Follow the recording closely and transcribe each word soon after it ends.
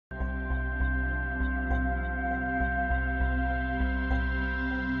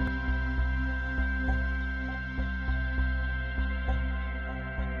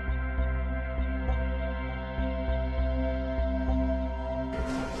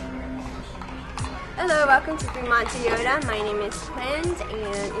Hello, welcome to Fremont Toyota. My name is Quinn,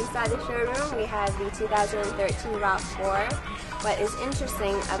 and inside the showroom we have the 2013 Rav4. What is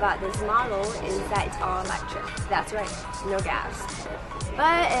interesting about this model is that it's all electric. That's right, no gas.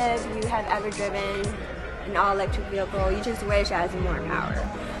 But if you have ever driven an all-electric vehicle, you just wish it has more power.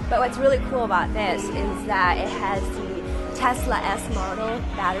 But what's really cool about this is that it has the Tesla S model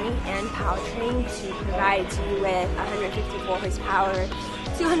battery and powertrain to provide you with 154 horsepower,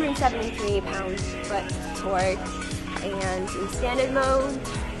 273 pound-foot torque, and in standard mode,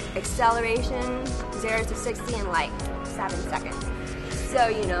 acceleration 0 to 60 in like 7 seconds. So,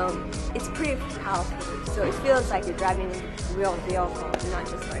 you know, it's pretty powerful. So it feels like you're driving a real vehicle, not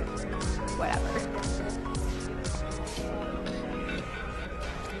just like whatever.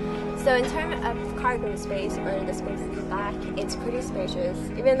 So in terms of cargo space, or the space in the back, it's pretty spacious.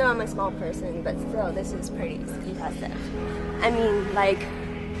 Even though I'm a small person, but still, this is pretty impressive. I mean, like,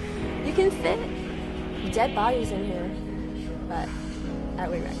 you can fit dead bodies in here, but I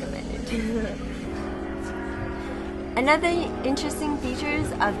would recommend it. Another interesting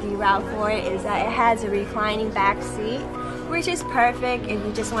features of the Rav4 is that it has a reclining back seat, which is perfect if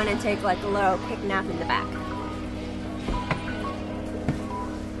you just want to take like a little quick nap in the back.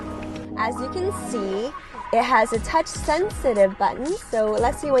 As you can see, it has a touch-sensitive button, so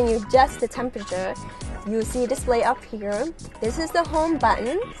let's see when you adjust the temperature, you see a display up here. This is the home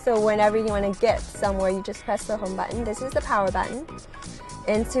button, so whenever you want to get somewhere, you just press the home button. This is the power button.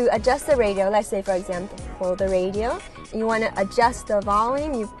 And to adjust the radio, let's say for example the radio, you want to adjust the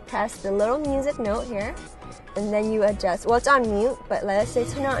volume, you press the little music note here, and then you adjust, well it's on mute, but let's say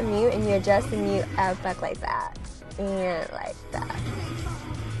turn it on mute and you adjust the mute effect like that, and like that.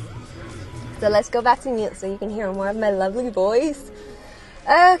 So let's go back to mute so you can hear more of my lovely voice.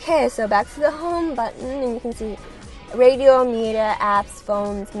 Okay, so back to the home button, and you can see radio, media, apps,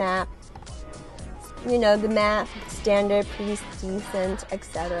 phones, map. You know, the map, standard, pretty decent,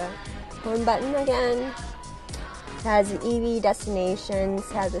 etc. Home button again. It has EV destinations,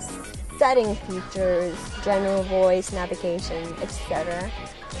 has the setting features, general voice, navigation, etc.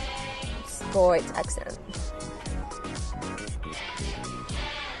 Sports, XM.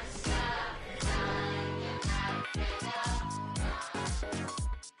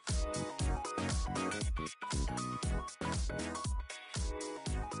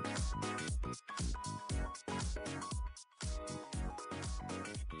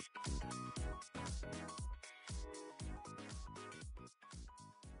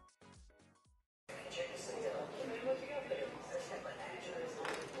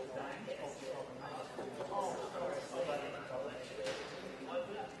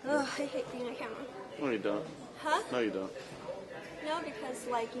 Oh, I hate being on camera. No, you don't. Huh? No, you don't. No, because,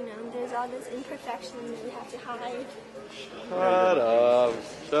 like, you know, there's all this imperfection that we have to hide. Shut up.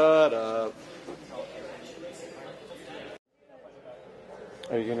 Shut up.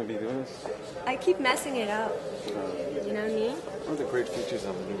 Are you going to be doing this? I keep messing it up. You know what I mean? One of the great features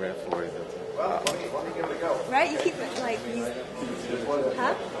of the new Rav4 is that. Right? You keep, like, these...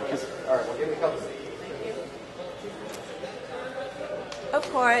 Huh? Of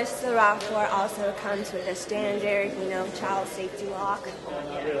course, the Rav4 also comes with a standard, you know, child safety lock.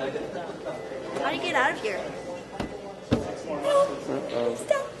 How do you get out of here?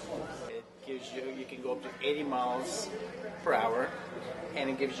 Stop. It gives you can go up to 80 miles per hour, and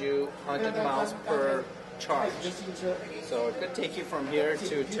it gives you 100 miles per charge. So it could take you from here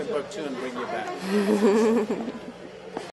to Timbuktu and bring you back.